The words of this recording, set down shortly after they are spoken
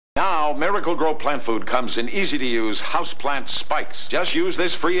Now, Miracle Grow plant food comes in easy-to-use houseplant spikes. Just use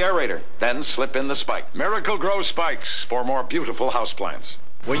this free aerator, then slip in the spike. Miracle Grow spikes for more beautiful houseplants.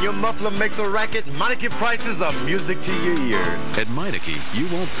 When your muffler makes a racket, Meineke prices are music to your ears. At Meineke, you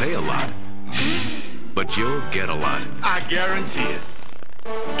won't pay a lot, but you'll get a lot. I guarantee it.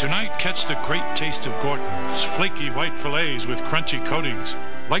 Tonight, catch the great taste of Gordon's flaky white fillets with crunchy coatings,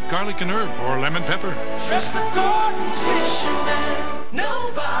 like garlic and herb or lemon pepper. Trust the Gordon's fisherman.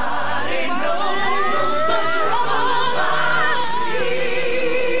 Nobody knows the troubles I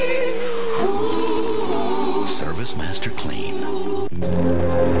see. Ooh. Service Master Clean.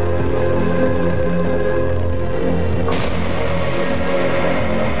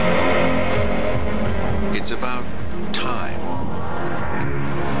 It's about time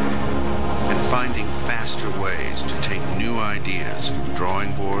and finding faster ways to take new ideas from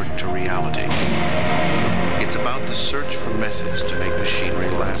drawing board to reality. It's about the search for methods to make machinery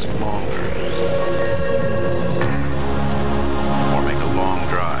last longer or make a long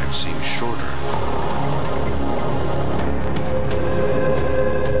drive seem shorter.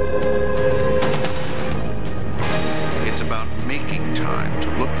 It's about making time to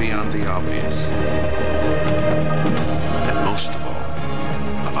look beyond the obvious. And most of all,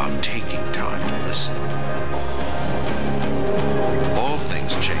 about taking time to listen. All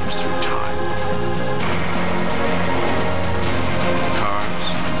things change through time. Cars,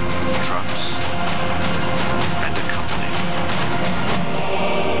 trucks, and a company.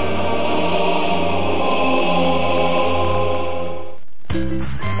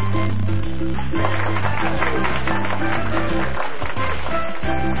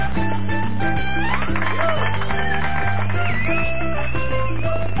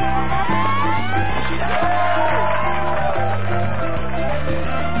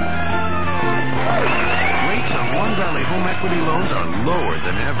 Equity loans are lower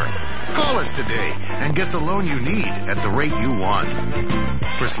than ever. Call us today and get the loan you need at the rate you want.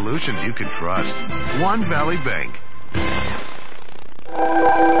 For solutions you can trust, One Valley Bank.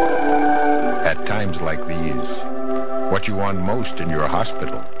 At times like these, what you want most in your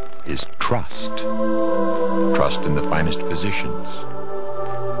hospital is trust. Trust in the finest physicians,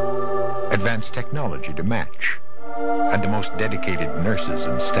 advanced technology to match, and the most dedicated nurses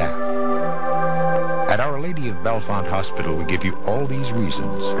and staff. At Our Lady of Bellefonte Hospital, we give you all these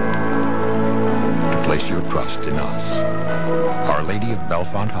reasons to place your trust in us. Our Lady of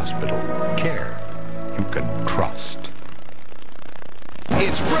Bellefonte Hospital. Care you can trust.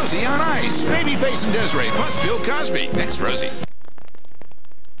 It's Rosie on Ice. Babyface and Desiree, plus Bill Cosby. Next, Rosie.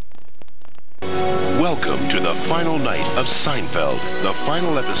 Welcome to the final night of Seinfeld. The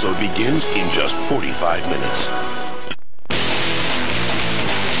final episode begins in just 45 minutes.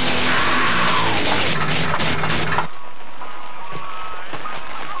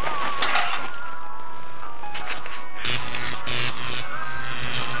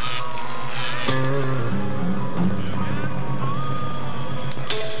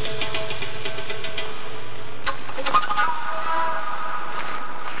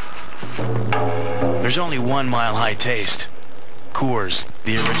 There's only one Mile High taste. Coors,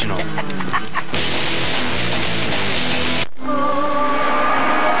 the original.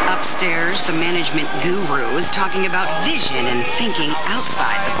 Upstairs, the management guru is talking about vision and thinking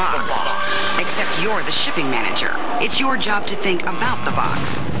outside the box. Except you're the shipping manager. It's your job to think about the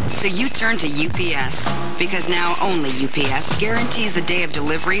box. So you turn to UPS, because now only UPS guarantees the day of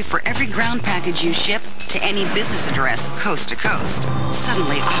delivery for every ground package you ship to any business address coast to coast.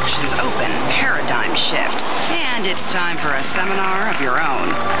 Suddenly options open, paradigm shift, and it's time for a seminar of your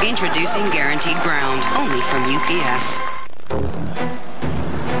own. Introducing Guaranteed Ground, only from UPS.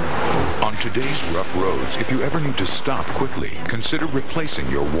 On today's rough roads, if you ever need to stop quickly, consider replacing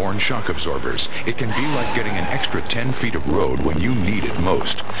your worn shock absorbers. It can be like getting an extra 10 feet of road when you need it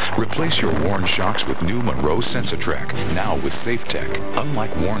most. Replace your worn shocks with new Monroe SensaTrack, now with SafeTech.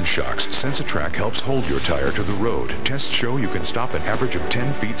 Unlike worn shocks, SensaTrack helps hold your tire to the road. Tests show you can stop an average of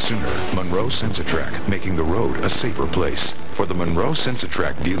 10 feet sooner. Monroe SensaTrack, making the road a safer place. For the Monroe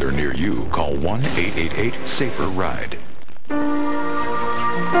SensaTrack dealer near you, call 1-888-SAFER-RIDE.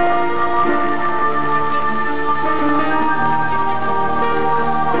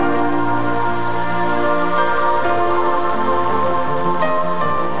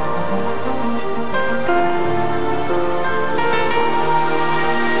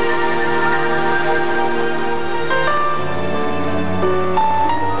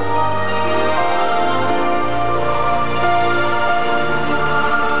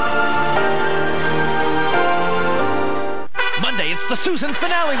 the Susan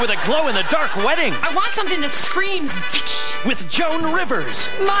finale with a glow-in-the-dark wedding. I want something that screams Vicky. With Joan Rivers.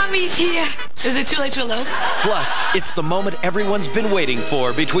 Mommy's here. Is it too late to elope? Plus, it's the moment everyone's been waiting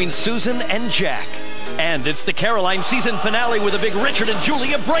for between Susan and Jack. And it's the Caroline season finale with a big Richard and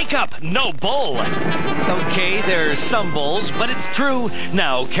Julia breakup. No bull. Okay, there's some bulls, but it's true.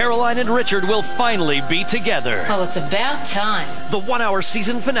 Now, Caroline and Richard will finally be together. Well, it's about time. The one-hour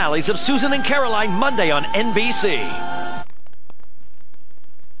season finales of Susan and Caroline, Monday on NBC.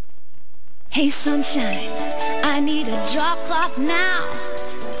 Hey, sunshine, I need a drop cloth now.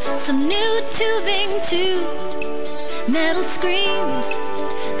 Some new tubing too. Metal screens,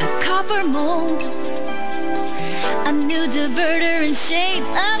 a copper mold. A new diverter in shades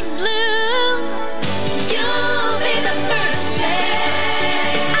of blue. You'll be the first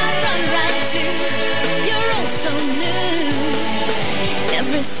place I run right to. You're all so new.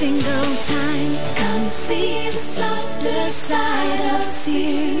 Every single time, come see the softer side of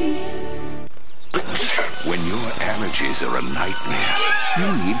Sears. When your allergies are a nightmare, you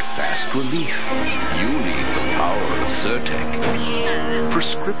need fast relief. You need the power of Zyrtec.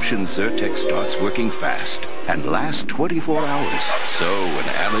 Prescription Zyrtec starts working fast and lasts 24 hours. So when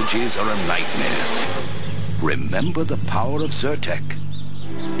allergies are a nightmare, remember the power of Zyrtec.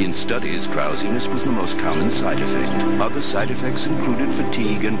 In studies, drowsiness was the most common side effect. Other side effects included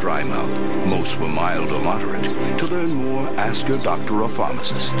fatigue and dry mouth. Most were mild or moderate. To learn more, ask your doctor or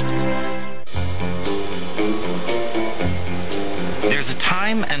pharmacist. There's a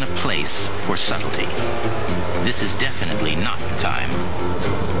time and a place for subtlety. This is definitely not the time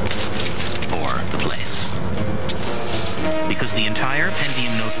or the place. Because the entire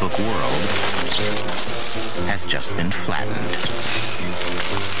Pentium notebook world has just been flattened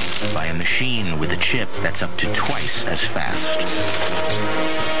by a machine with a chip that's up to twice as fast.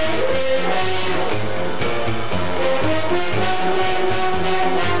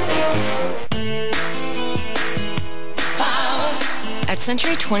 At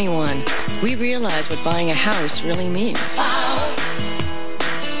Century 21, we realize what buying a house really means.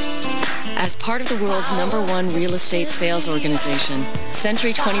 As part of the world's #1 real estate sales organization,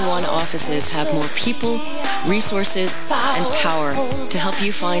 Century 21 offices have more people, resources, and power to help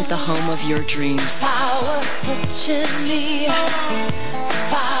you find the home of your dreams.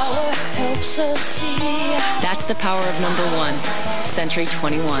 That's the power of #1, Century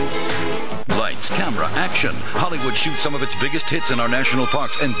 21. Lights, camera, action. Hollywood shoots some of its biggest hits in our national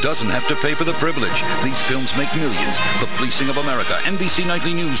parks and doesn't have to pay for the privilege. These films make millions. The Policing of America. NBC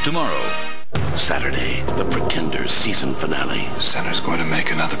Nightly News tomorrow. Saturday, The Pretenders season finale. Center's going to make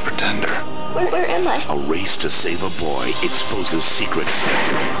another Pretender. Where am I? A race to save a boy exposes secrets.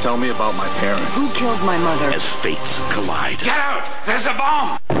 Tell me about my parents. Who killed my mother? As fates collide. Get out! There's a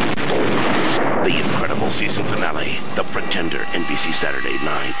bomb! The incredible season finale. The Pretender, NBC Saturday,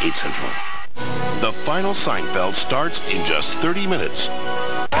 9, 8 Central. The final Seinfeld starts in just 30 minutes.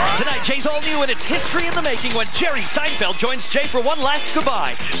 Tonight, Jay's all new, and it's history in the making when Jerry Seinfeld joins Jay for one last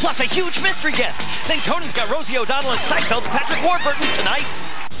goodbye. Plus a huge mystery guest. Then Conan's got Rosie O'Donnell and Seinfeld's Patrick Warburton tonight.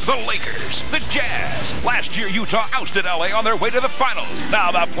 The Lakers, the Jazz. Last year, Utah ousted LA on their way to the finals.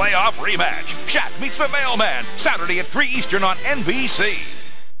 Now the playoff rematch. Shaq meets the Mailman. Saturday at 3 Eastern on NBC.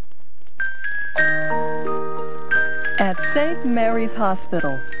 At St. Mary's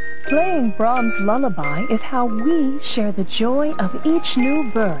Hospital, playing Brahms' Lullaby is how we share the joy of each new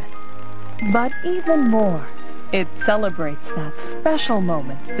birth. But even more, it celebrates that special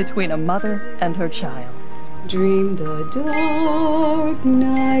moment between a mother and her child. Dream the dark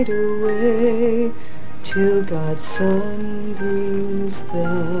night away till God's sun brings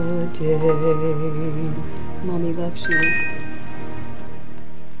the day. Mommy loves you.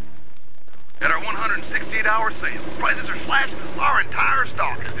 At our 168-hour sale, prices are slashed. Our entire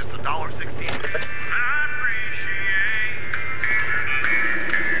stock is just $1.68.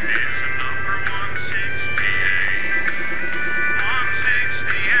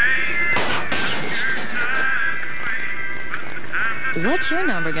 What's your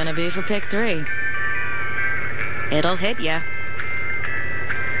number gonna be for pick 3? It'll hit ya.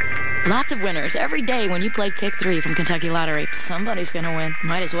 Lots of winners every day when you play pick 3 from Kentucky Lottery. Somebody's gonna win.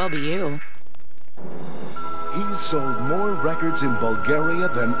 Might as well be you. He's sold more records in Bulgaria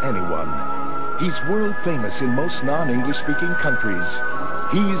than anyone. He's world famous in most non-English speaking countries.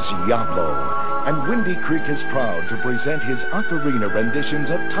 He's Yablo, and Windy Creek is proud to present his ocarina renditions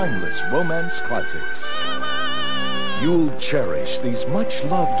of timeless romance classics. You'll cherish these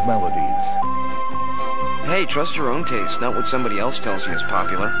much-loved melodies. Hey, trust your own taste, not what somebody else tells you is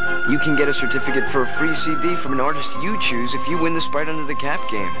popular. You can get a certificate for a free CD from an artist you choose if you win the Sprite Under the Cap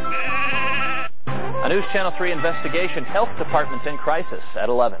game. A News Channel 3 investigation. Health department's in crisis at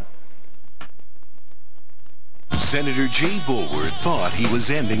 11. Senator Jay Bulworth thought he was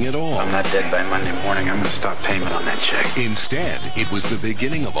ending it all. I'm not dead by Monday morning. I'm going to stop payment on that check. Instead, it was the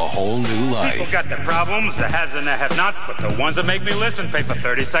beginning of a whole new life. People got the problems, the haves and the have-nots, but the ones that make me listen pay for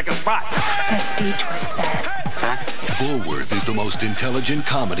 30-second spots. That speech was bad. Bulworth is the most intelligent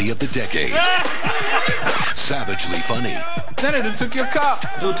comedy of the decade. Savagely funny. Senator took your car.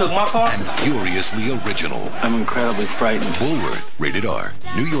 Who took my car? And furiously original. I'm incredibly frightened. Bulworth, rated R.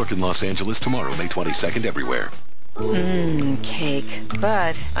 New York and Los Angeles tomorrow, May 22nd, everywhere. Cake.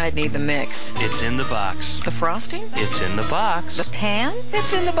 But I'd need the mix. It's in the box. The frosting? It's in the box. The pan?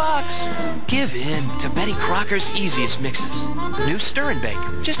 It's in the box. Give in to Betty Crocker's easiest mixes. New stir and bake.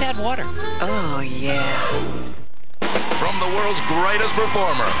 Just add water. Oh, yeah. From the world's greatest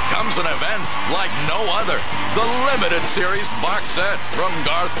performer comes an event like no other. The limited series box set from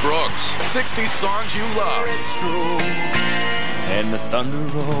Garth Brooks. 60 songs you love. And the thunder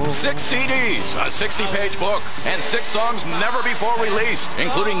rolls. 6 CDs, a 60-page book, and 6 songs never before released,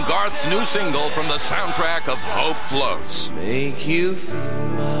 including Garth's new single from the soundtrack of Hope Floats. Make you feel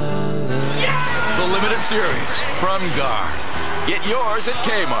my love. The limited series from Garth. Get yours at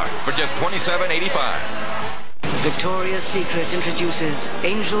Kmart for just $27.85. Victoria's Secret introduces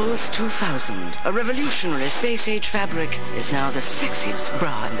Angels 2000. A revolutionary space-age fabric is now the sexiest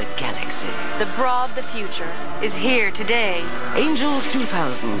bra in the galaxy. The bra of the future is here today. Angels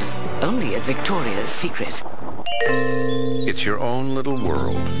 2000, only at Victoria's Secret. It's your own little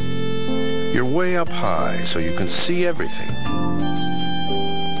world. You're way up high, so you can see everything.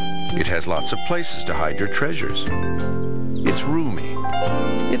 It has lots of places to hide your treasures. It's roomy.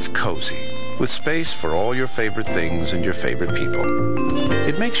 It's cozy, with space for all your favorite things and your favorite people.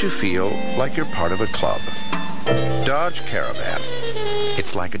 It makes you feel like you're part of a club. Dodge Caravan.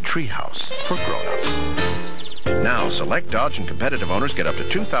 It's like a treehouse for grown-ups. Now, select Dodge and competitive owners get up to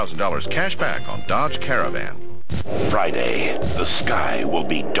 $2,000 cash back on Dodge Caravan. Friday, the sky will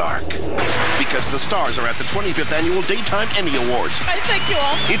be dark because the stars are at the 25th Annual Daytime Emmy Awards. I thank you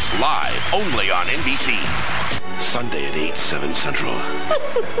all. It's live only on NBC. Sunday at 8, 7 Central.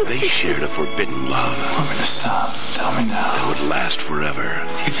 They shared a forbidden love. Want me to stop? Tell me now. That would last forever.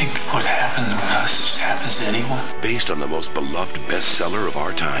 Do you think what happens with us just happens to anyone? Based on the most beloved bestseller of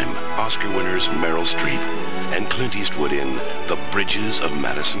our time, Oscar winners Meryl Streep and Clint Eastwood in The Bridges of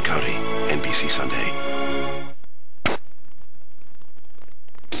Madison County. NBC Sunday.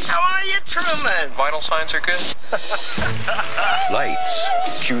 How are you, Truman? Vital signs are good.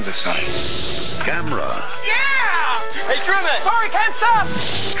 Lights. Cue the signs. Camera. Yeah! Hey, Truman! Sorry, can't stop!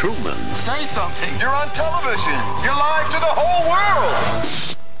 Truman. Say something. You're on television. You're live to the whole world.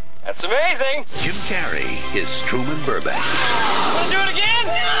 That's amazing. Jim Carrey is Truman Burbank. Want to do it again?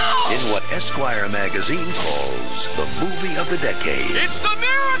 No! In what Esquire magazine calls the movie of the decade. It's the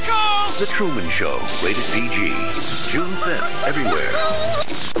miracle! The Truman Show, rated PG. June 5th, everywhere.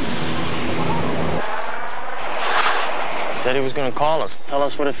 Said he was going to call us, tell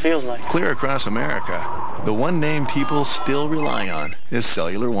us what it feels like. Clear across America, the one name people still rely on is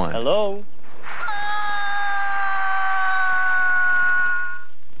Cellular One. Hello?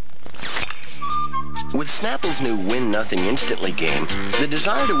 With Snapple's new Win Nothing Instantly game, the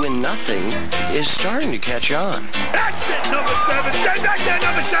desire to win nothing is starting to catch on. That's it, number 7. Stay back there,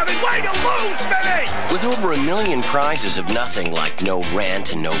 number 7. Way to lose, baby! With over 1 million prizes of nothing like no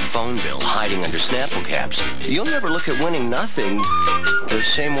rent and no phone bill hiding under Snapple caps, you'll never look at winning nothing the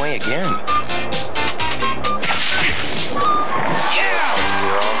same way again.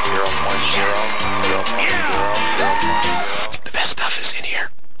 The best stuff is in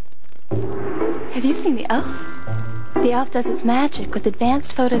here. Have you seen the Elf? The Elf does its magic with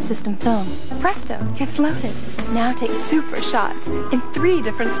advanced photo system film. Presto, it's loaded. Now take super shots in 3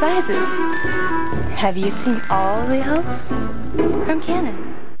 different sizes. Have you seen all the Elves? From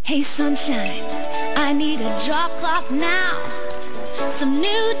Canon. Hey sunshine, I need a drop cloth now. Some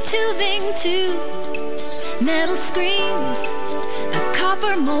new tubing too. Metal screens, a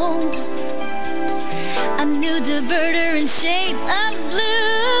copper mold. A new diverter and shades of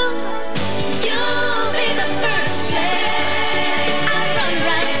blue. You'll be the first place I run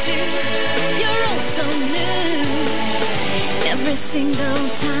right to. You're all so new. Every single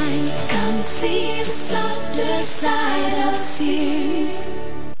time, come see the softer side of Sears.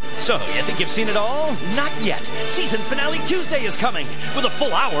 So, you think you've seen it all? Not yet. Season finale Tuesday is coming, with a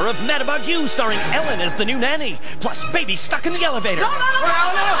full hour of Mad About You, starring Ellen as the new nanny, plus baby stuck in the elevator. No.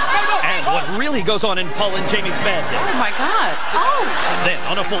 And what really goes on in Paul and Jamie's bed. Oh, my God. Oh. Then,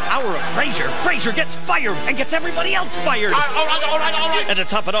 on a full hour of Frasier gets fired and gets everybody else fired. All right. And to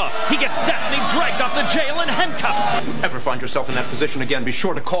top it off, he gets Daphne dragged off to jail in handcuffs. Ever find yourself in that position again, be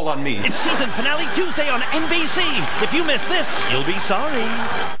sure to call on me. It's season finale Tuesday on NBC. If you miss this, you'll be sorry.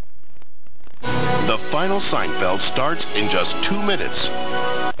 The final Seinfeld starts in just 2 minutes.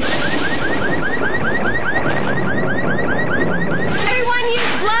 Everyone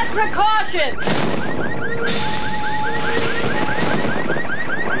use blood precaution.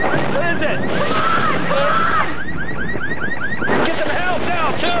 What is it? Get some help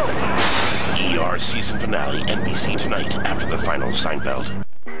now, too! ER season finale, NBC tonight after the final Seinfeld.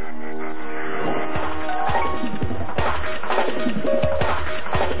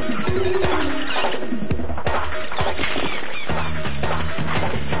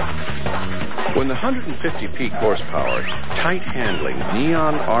 When the 150 peak horsepower, tight-handling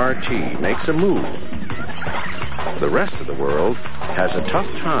Neon RT makes a move, the rest of the world has a tough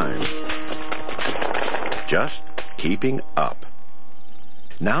time just keeping up.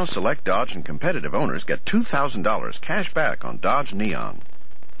 Now select Dodge and competitive owners get $2,000 cash back on Dodge Neon.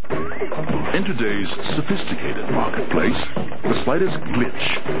 In today's sophisticated marketplace, the slightest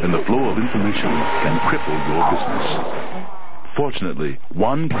glitch in the flow of information can cripple your business. Fortunately,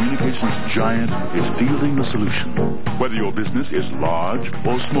 one communications giant is fielding the solution. Whether your business is large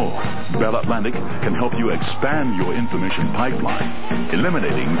or small, Bell Atlantic can help you expand your information pipeline,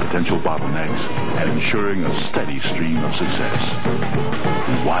 eliminating potential bottlenecks and ensuring a steady stream of success.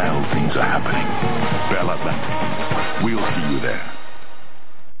 Wild things are happening. Bell Atlantic. We'll see you there.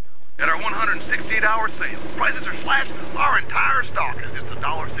 At our 168-hour sale, prices are slashed. Our entire stock is just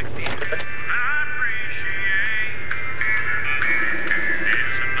 $1.68.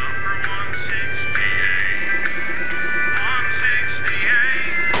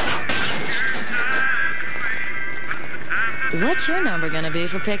 What's your number gonna be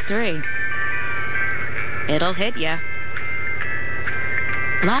for pick 3? It'll hit ya.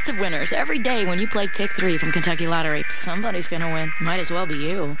 Lots of winners every day when you play pick 3 from Kentucky Lottery. Somebody's gonna win. Might as well be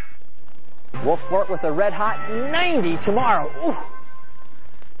you. We'll flirt with a red-hot 90 tomorrow. Ooh.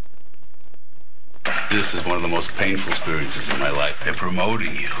 This is one of the most painful experiences in my life. They're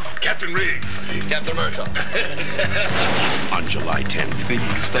promoting you. Captain Riggs. Captain Murtaugh. On July 10th. You think you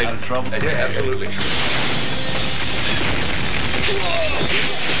can stay out of trouble? Yeah, absolutely.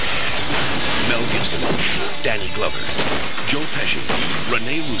 Mel Gibson, Danny Glover, Joe Pesci,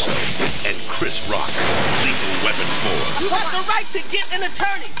 Rene Russo, and Chris Rock. Lethal Weapon 4. You have the right to get an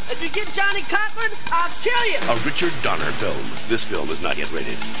attorney. If you get Johnny Cochran, I'll kill you. A Richard Donner film. This film is not yet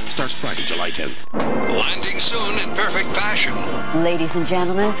rated. Starts Friday, July 10th. Landing soon in perfect fashion. Ladies and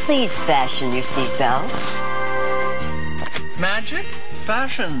gentlemen, please fasten your seatbelts. Magic?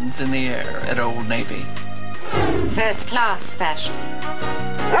 Fashion's in the air at Old Navy. First class fashion.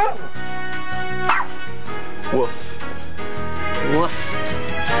 Woof. Woof.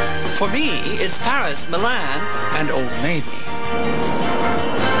 For me, it's Paris, Milan, and Old Navy.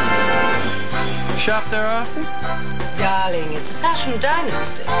 Shop there often? Darling, it's a fashion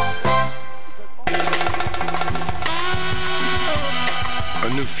dynasty. A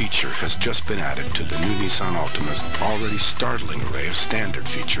new feature has just been added to the new Nissan Altima's already startling array of standard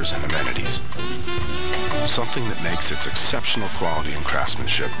features and amenities. Something that makes its exceptional quality and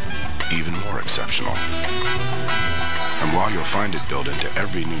craftsmanship even more exceptional. And while you'll find it built into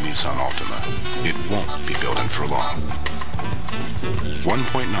every new Nissan Altima, it won't be built in for long. 1.9%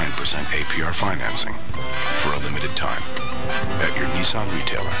 APR financing for a limited time at your Nissan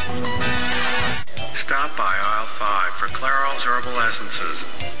retailer. Stop by aisle 5 for Clairol's Herbal Essences.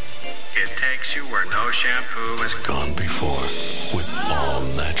 It takes you where no shampoo has gone before, with all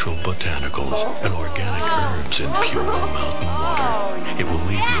natural botanicals and organic herbs and pure mountain water. It will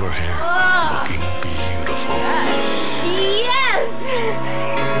leave your hair looking beautiful. Yes!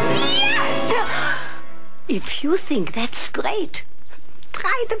 Yes! If you think that's great,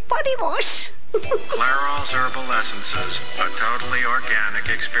 try the body wash. Clairol's Herbal Essences, a totally organic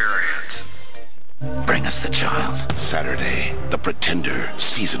experience. Bring us the child. Saturday, The Pretender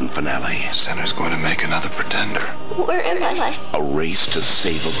season finale. Center's going to make another pretender. Where am I? A race to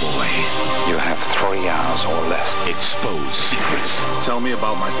save a boy. You have 3 hours or less. Expose secrets. Tell me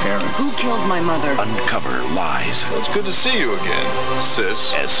about my parents. Who killed my mother? Uncover lies. Well, it's good to see you again,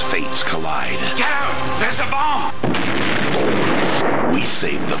 sis. As fates collide. Get out! There's a bomb! We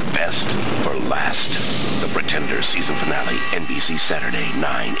saved the best for last. The Pretender season finale, NBC Saturday,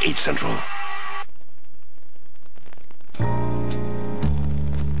 9, 8 Central.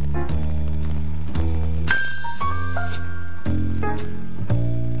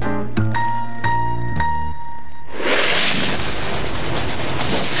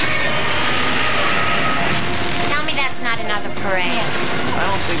 Tell me that's not another parade. I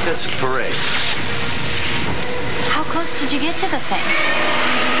don't think that's a parade. How close did you get to the thing?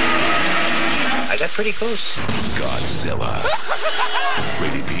 I got pretty close. Godzilla.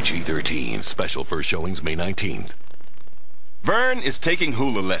 Rated PG-13. Special first showings May 19th. Vern is taking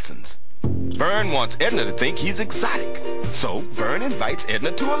hula lessons. Vern wants Edna to think he's exotic. So Vern invites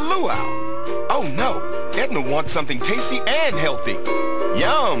Edna to a luau. Oh no, Edna wants something tasty and healthy.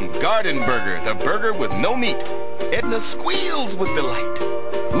 Yum, Garden Burger, the burger with no meat. Edna squeals with delight.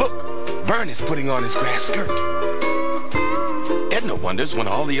 Look, Vern is putting on his grass skirt. Edna wonders when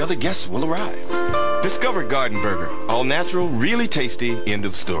all the other guests will arrive. Discover Garden Burger. All natural, really tasty, end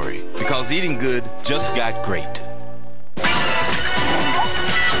of story. Because eating good just got great.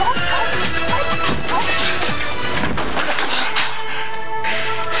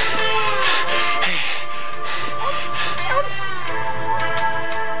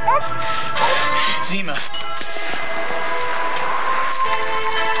 Zima.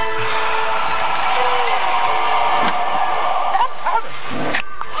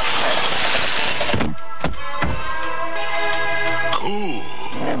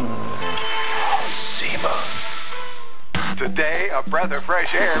 Today, a breath of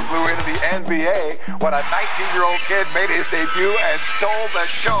fresh air blew into the NBA when a 19-year-old kid made his debut and stole the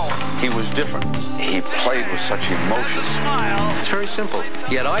show. He was different. He played with such emotion. It's very simple.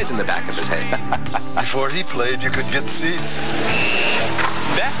 He had eyes in the back of his head. Before he played, you could get seats.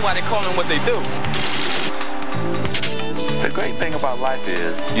 That's why they call him what they do. The great thing about life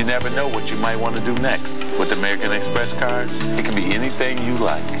is you never know what you might want to do next. With the American Express card, it can be anything you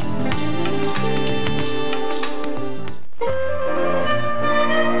like.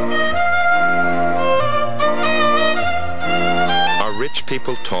 Rich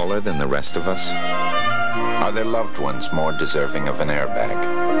people taller than the rest of us? Are their loved ones more deserving of an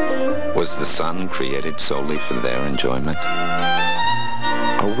airbag? Was the sun created solely for their enjoyment?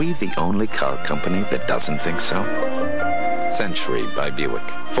 Are we the only car company that doesn't think so? Century by Buick.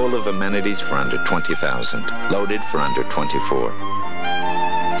 Full of amenities for under $20,000. Loaded for under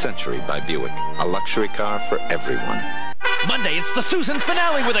 $24,000. Century by Buick. A luxury car for everyone. Monday, it's the Susan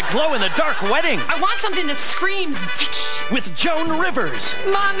finale with a glow-in-the-dark wedding. I want something that screams Vicky. With Joan Rivers.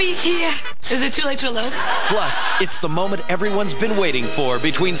 Mommy's here. Is it too late to elope? Plus, it's the moment everyone's been waiting for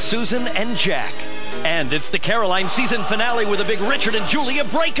between Susan and Jack. And it's the Caroline season finale with a big Richard and Julia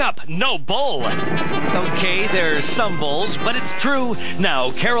breakup. No bull. Okay, there's some bulls, but it's true.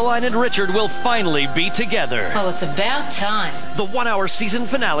 Now, Caroline and Richard will finally be together. Oh, it's about time. The one-hour season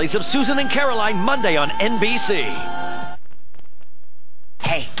finales of Susan and Caroline, Monday on NBC.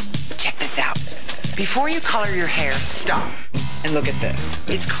 Hey, check this out. Before you color your hair, stop and look at this.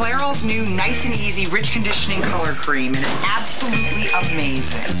 It's Clairol's new Nice and Easy Rich Conditioning Color Cream, and it's absolutely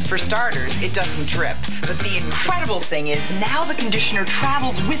amazing. For starters, it doesn't drip. But the incredible thing is now the conditioner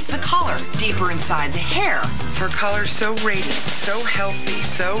travels with the color deeper inside the hair for color so radiant, so healthy,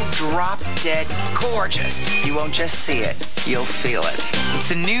 so drop-dead gorgeous. You won't just see it, you'll feel it. It's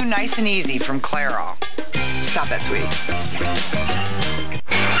the new Nice and Easy from Clairol. Stop that, sweetie.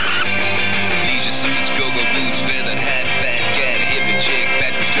 Suits, go-go boots, feathered hat, fat cat, hippie chick,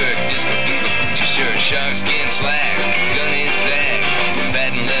 bachelor's jerk, disco diva, t-shirt, shark skin slacks, gunny sags,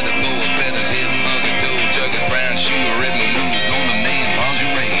 patent leather boa feathers, hip monkey toe, tugging brown shoe, red maroon, golden mane,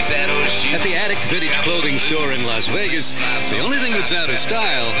 lingerie, saddle shoe. At the Attic Vintage Clothing Store in Las Vegas, the only thing that's out of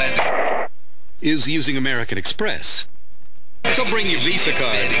style is using American Express. So bring your Visa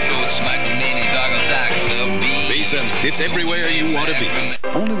card. Visa, it's everywhere you want to be.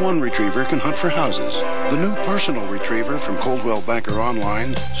 Only one retriever can hunt for houses. The new personal retriever from Coldwell Banker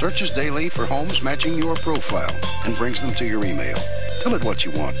Online searches daily for homes matching your profile and brings them to your email. Tell it what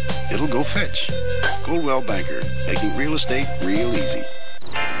you want. It'll go fetch. Coldwell Banker, making real estate real easy.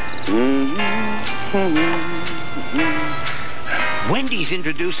 Wendy's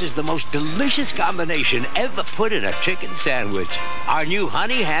introduces the most delicious combination ever put in a chicken sandwich. Our new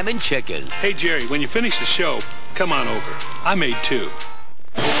honey ham and chicken. Hey, Jerry, when you finish the show, come on over. I made 2.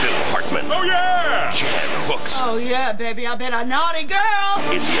 Phil Hartman. Oh, yeah! Jan Hooks. Oh, yeah, baby, I've been a naughty girl.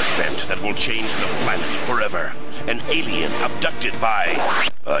 In the event that will change the planet forever. an alien abducted by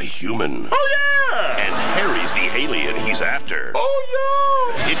a human. Oh, yeah! And Harry's the alien he's after.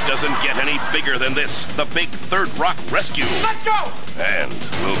 Oh, yeah! It doesn't get any bigger than this. The big Third Rock Rescue. Let's go! And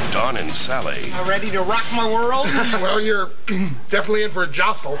will Don and Sally... Ready to rock my world? Well, you're definitely in for a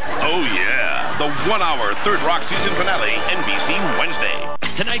jostle. Oh, yeah. The 1-hour Third Rock season finale, NBC Wednesday.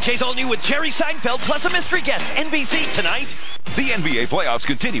 Tonight, Jay's all new with Jerry Seinfeld plus a mystery guest. NBC tonight. The NBA playoffs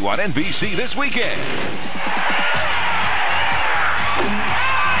continue on NBC this weekend.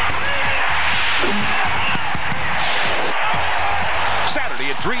 Saturday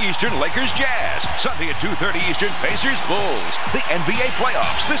at 3 Eastern, Lakers Jazz. Sunday at 2:30 Eastern, Pacers Bulls. The NBA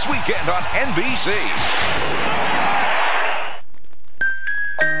playoffs this weekend on NBC.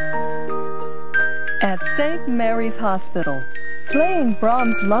 At St. Mary's Hospital, playing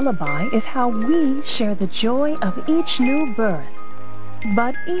Brahms' Lullaby is how we share the joy of each new birth.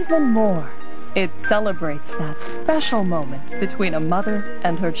 But even more, it celebrates that special moment between a mother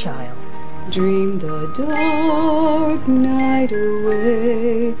and her child. Dream the dark night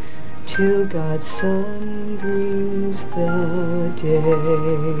away till God's sun brings the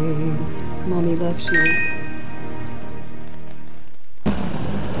day. Mommy loves you.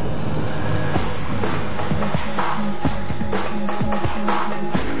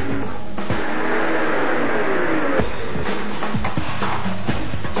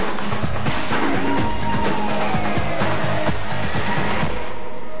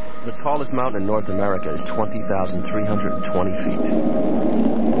 The tallest mountain in North America is 20,320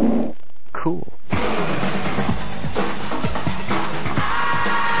 feet. Cool.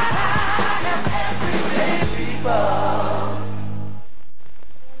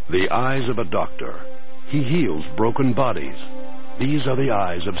 The eyes of a doctor. He heals broken bodies. These are the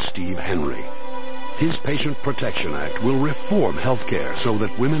eyes of Steve Henry. His Patient Protection Act will reform healthcare so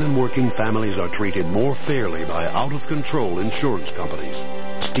that women and working families are treated more fairly by out-of-control insurance companies.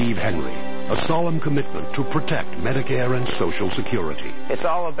 Steve Henry, a solemn commitment to protect Medicare and Social Security. It's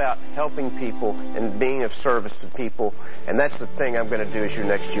all about helping people and being of service to people, and that's the thing I'm going to do as your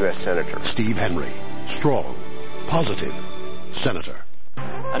next U.S. Senator. Steve Henry, strong, positive, Senator.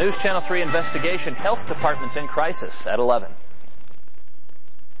 A News Channel 3 investigation, health department's in crisis at 11.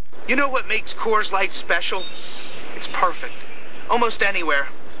 You know what makes Coors Light special? It's perfect. Almost anywhere.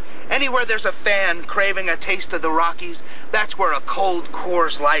 Anywhere there's a fan craving a taste of the Rockies, that's where a cold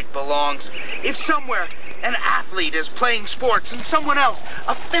Coors Light belongs. If somewhere an athlete is playing sports and someone else,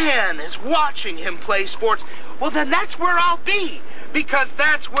 a fan, is watching him play sports, well then that's where I'll be. Because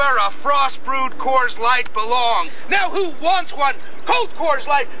that's where a frost-brewed Coors Light belongs. Now who wants one? Cold Coors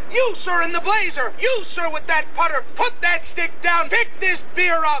Light. You, sir, in the blazer. You, sir, with that putter. Put that stick down. Pick this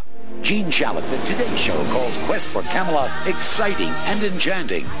beer up. Gene Shalit, the Today Show, calls Quest for Camelot exciting and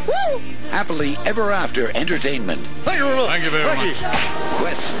enchanting. Woo! Happily ever after entertainment. Thank you very much. Thank you very much.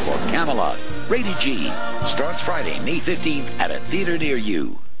 Quest for Camelot. Rated G. Starts Friday, May 15th at a theater near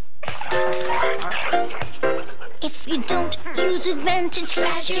you. If you don't use Advantage,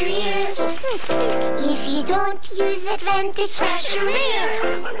 scratch your ears. If you don't use Advantage, scratch your ear.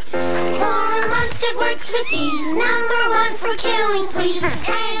 For a month it works with ease. #1 for killing fleas.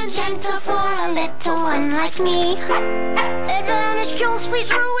 And gentle for a little one like me. Advantage kills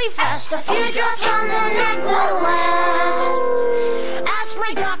fleas really fast. A few drops on the neck will last. Ask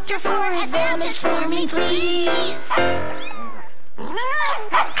my doctor for Advantage for me, please.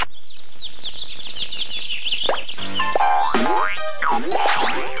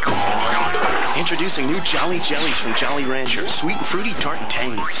 Introducing new Jolly Jellies from Jolly Rancher. Sweet and fruity, tart and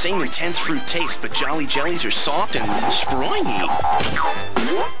tangy. Same intense fruit taste, but Jolly Jellies are soft and springy.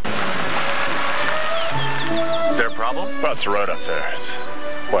 Is there a problem? Well, it's the road up there. It's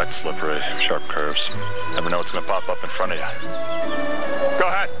wet, slippery, sharp curves. Never know what's going to pop up in front of you. Go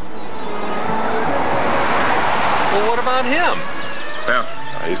ahead. Well, what about him? Yeah.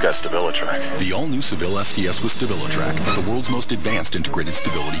 He's got StabiliTrak. The all-new Seville STS with StabiliTrak, the world's most advanced integrated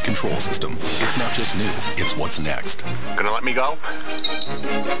stability control system. It's not just new, it's what's next. Gonna let me go?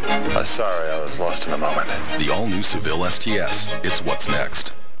 Sorry, I was lost in the moment. The all-new Seville STS, it's what's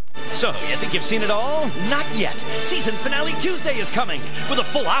next. So, you think you've seen it all? Not yet. Season finale Tuesday is coming, with a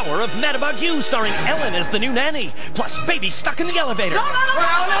full hour of Mad About You, starring Ellen as the new nanny, plus baby stuck in the elevator. No!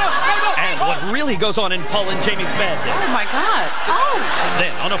 And what really goes on in Paul and Jamie's bed. Oh, my God. Oh!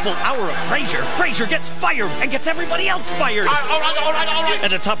 Then, on a full hour of Frasier, Frasier gets fired and gets everybody else fired. All right.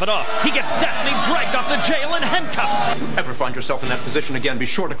 And to top it off, he gets Daphne dragged off to jail in handcuffs. Ever find yourself in that position again, be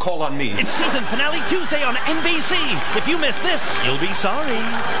sure to call on me. It's season finale Tuesday on NBC. If you miss this, you'll be sorry.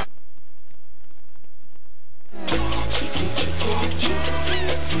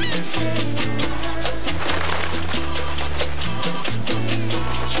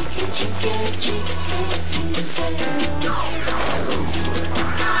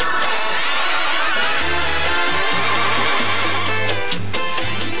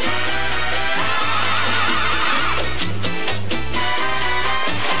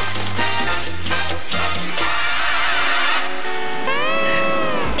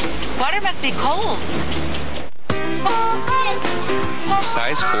 Water must be cold.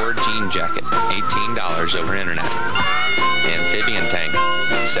 Size 4 jean jacket, $18 over internet. Amphibian tank,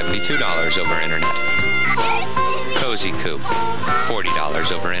 $72 over internet. Cozy coop,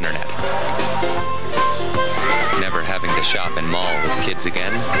 $40 over internet. Never having to shop in mall with kids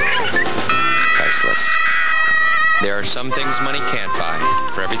again? Priceless. There are some things money can't buy.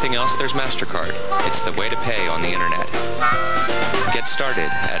 For everything else, there's MasterCard. It's the way to pay on the internet. Get started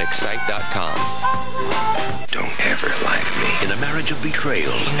at excite.com. Don't ever lie to me. In a marriage of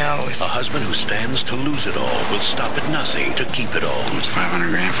betrayal, He knows. a husband who stands to lose it all will stop at nothing to keep it all. What's 500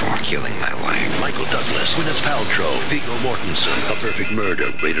 grand for? Killing my wife. Michael Douglas, Gwyneth Paltrow, Viggo Mortensen, A Perfect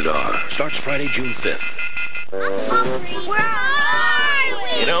Murder, rated R. Starts Friday, June 5th. Where are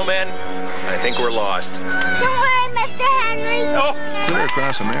we? You know, man, I think we're lost. Don't worry, Mr. Henry. Oh! Clear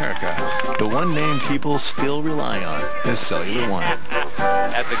across America, the one name people still rely on is Cellular One.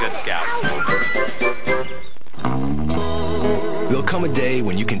 That's a good scout. There'll come a day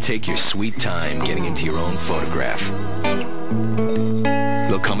when you can take your sweet time getting into your own photograph.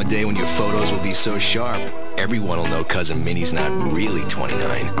 There'll come a day when your photos will be so sharp, everyone will know Cousin Minnie's not really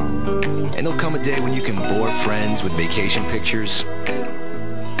 29. And there'll come a day when you can bore friends with vacation pictures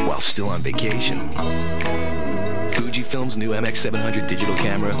while still on vacation. Fujifilm's new MX700 digital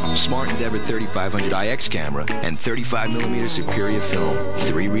camera, Smart Endeavor 3500 IX camera, and 35mm superior film.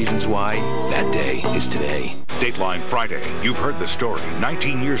 3 reasons why that day is today. Dateline Friday. You've heard the story.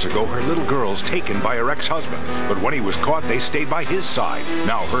 19 years ago, her little girl's taken by her ex-husband. But when he was caught, they stayed by his side.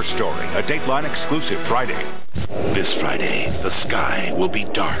 Now her story. A Dateline exclusive Friday. This Friday, the sky will be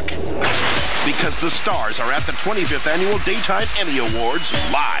dark. Because the stars are at the 25th Annual Daytime Emmy Awards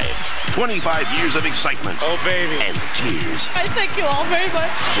live. 25 years of excitement. Oh, baby. And tears. I thank you all very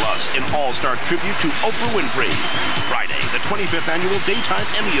much. Plus, an all-star tribute to Oprah Winfrey. Friday, the 25th Annual Daytime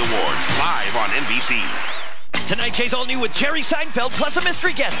Emmy Awards, live on NBC. Tonight, Jay's all new with Jerry Seinfeld plus a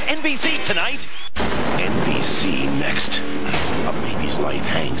mystery guest. NBC tonight. NBC next. A baby's life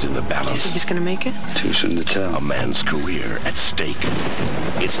hangs in the balance. Do you think he's gonna make it? Too soon to tell. A man's career at stake.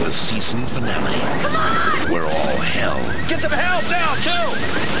 It's the season finale. Come on! Where all hell... Get some help now,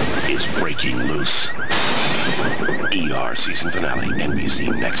 too! ...is breaking loose. ER season finale.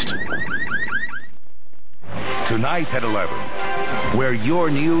 NBC next. Tonight at 11, where your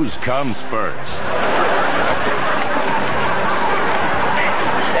news comes first.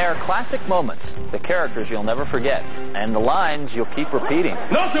 They are classic moments, the characters you'll never forget, and the lines you'll keep repeating.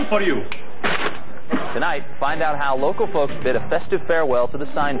 Nothing for you! Tonight, find out how local folks bid a festive farewell to the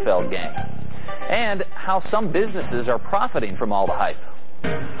Seinfeld gang, and how some businesses are profiting from all the hype.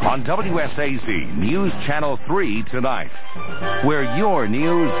 On WSAZ News Channel 3 tonight, where your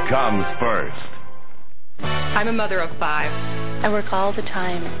news comes first. I'm a mother of 5. I work all the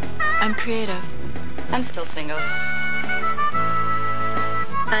time. I'm creative. I'm still single.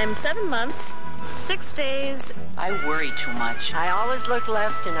 I'm 7 months, 6 days. I worry too much. I always look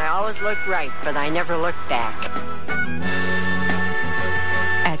left and I always look right, but I never look back.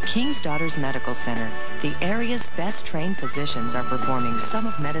 At King's Daughters Medical Center, the area's best trained physicians are performing some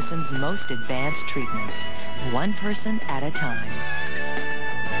of medicine's most advanced treatments, one person at a time.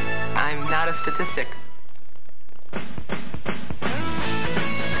 I'm not a statistic.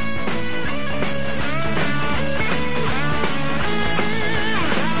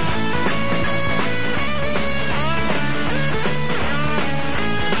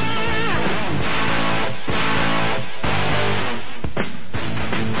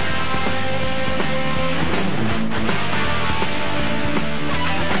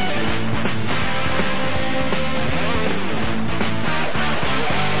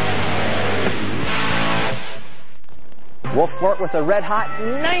 We'll flirt with a red-hot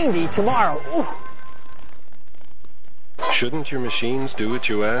 90 tomorrow. Ooh. Shouldn't your machines do what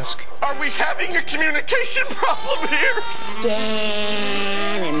you ask? Are we having a communication problem here?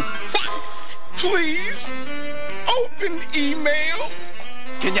 Scan and fax. Please, open email.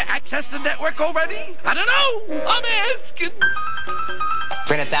 Can you access the network already? I don't know. I'm asking.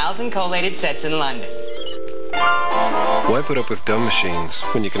 Print 1,000 collated sets in London. Why put up with dumb machines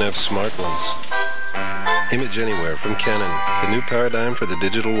when you can have smart ones? Image Anywhere from Canon, the new paradigm for the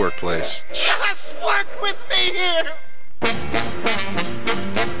digital workplace. Just work with me here.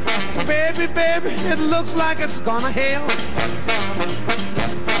 Baby, baby, it looks like it's gonna hail.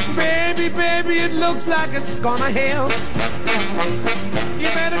 Baby, baby, it looks like it's gonna hail. You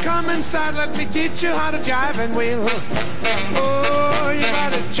better come inside, let me teach you how to jive and wheel. Oh, you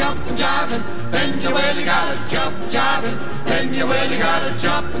gotta jump and jive and then you really gotta jump and jive and then you really gotta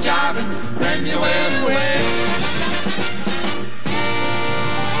jump and jive and then you will.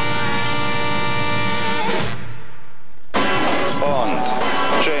 Bond.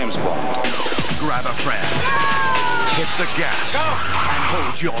 James Bond. Grab a friend. Hit the gas. And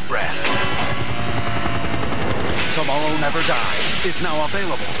hold your breath. Tomorrow Never Dies is now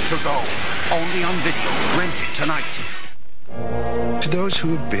available to go. Only on video. Rent it tonight. To those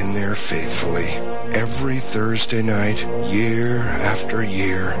who have been there faithfully, every Thursday night, year after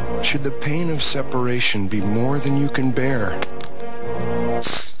year, should the pain of separation be more than you can bear,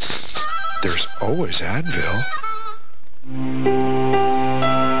 there's always Advil.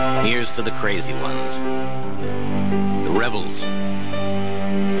 Here's to the crazy ones, the rebels,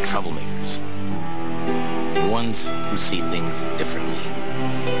 the troublemakers, the ones who see things differently.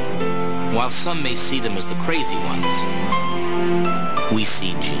 While some may see them as the crazy ones, we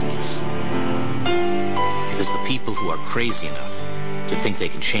see genius. Because the people who are crazy enough to think they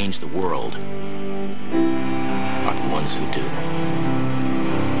can change the world are the ones who do.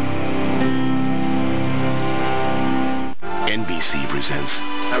 NBC presents.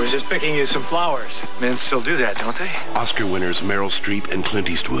 I was just picking you some flowers. Men still do that, don't they? Oscar winners Meryl Streep and Clint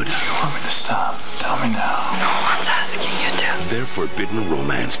Eastwood. You want me to stop? Tell me now. No one's asking you to. Their forbidden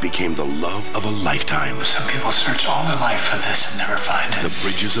romance became the love of a lifetime. Some people search all their life for this and never find it. The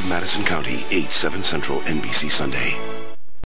Bridges of Madison County, 8/7 Central, NBC Sunday.